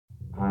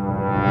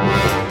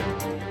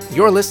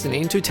You're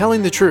listening to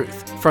Telling the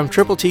Truth from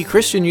Triple T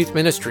Christian Youth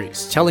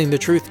Ministries, telling the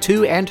truth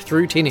to and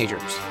through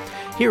teenagers.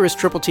 Here is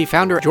Triple T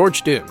founder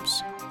George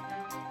Dooms.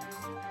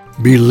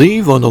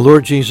 Believe on the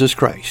Lord Jesus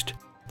Christ.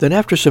 Then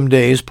after some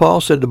days,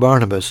 Paul said to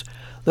Barnabas,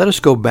 "Let us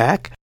go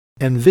back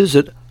and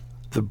visit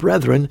the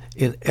brethren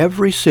in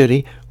every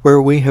city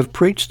where we have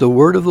preached the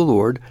word of the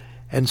Lord,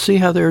 and see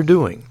how they are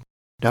doing."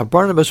 Now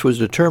Barnabas was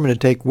determined to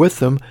take with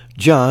them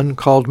John,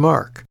 called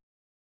Mark.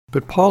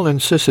 But Paul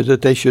insisted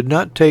that they should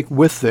not take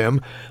with them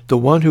the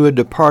one who had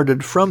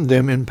departed from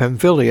them in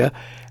Pamphylia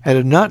and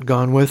had not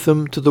gone with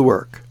them to the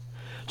work.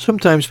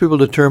 Sometimes people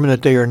determine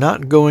that they are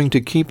not going to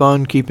keep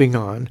on keeping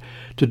on,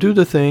 to do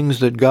the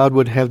things that God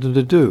would have them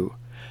to do.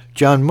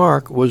 John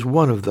Mark was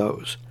one of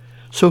those.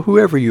 So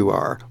whoever you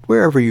are,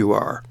 wherever you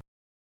are,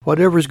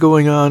 whatever's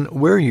going on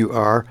where you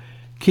are,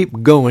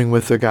 keep going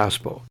with the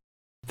gospel.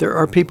 There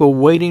are people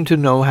waiting to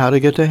know how to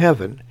get to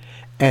heaven,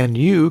 and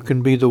you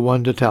can be the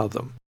one to tell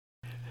them.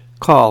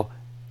 Call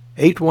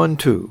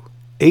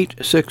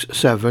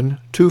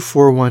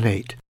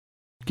 812-867-2418.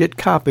 Get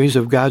copies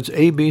of God's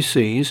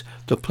ABCs,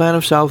 the plan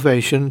of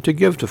salvation, to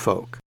give to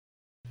folk.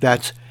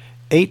 That's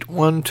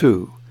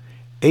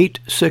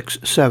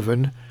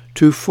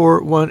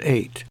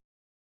 812-867-2418.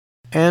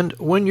 And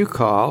when you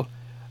call,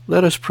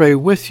 let us pray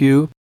with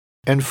you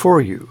and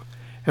for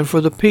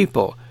the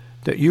people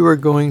that you are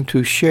going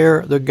to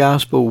share the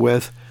gospel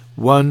with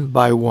one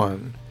by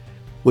one.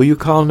 Will you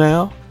call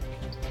now?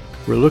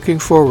 We're looking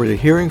forward to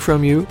hearing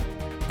from you,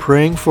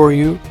 praying for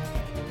you,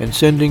 and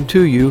sending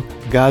to you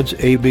God's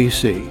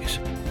ABCs.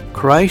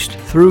 Christ,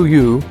 through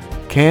you,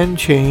 can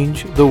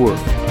change the world.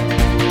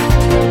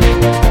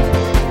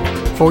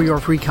 For your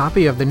free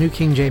copy of the New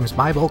King James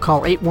Bible,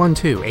 call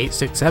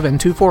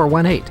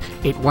 812-867-2418,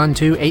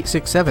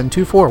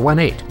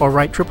 812-867-2418, or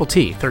write Triple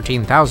T,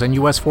 13,000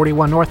 U.S.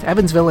 41 North,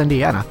 Evansville,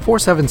 Indiana,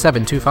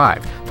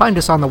 47725. Find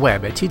us on the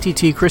web at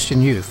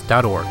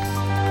tttchristianyouth.org.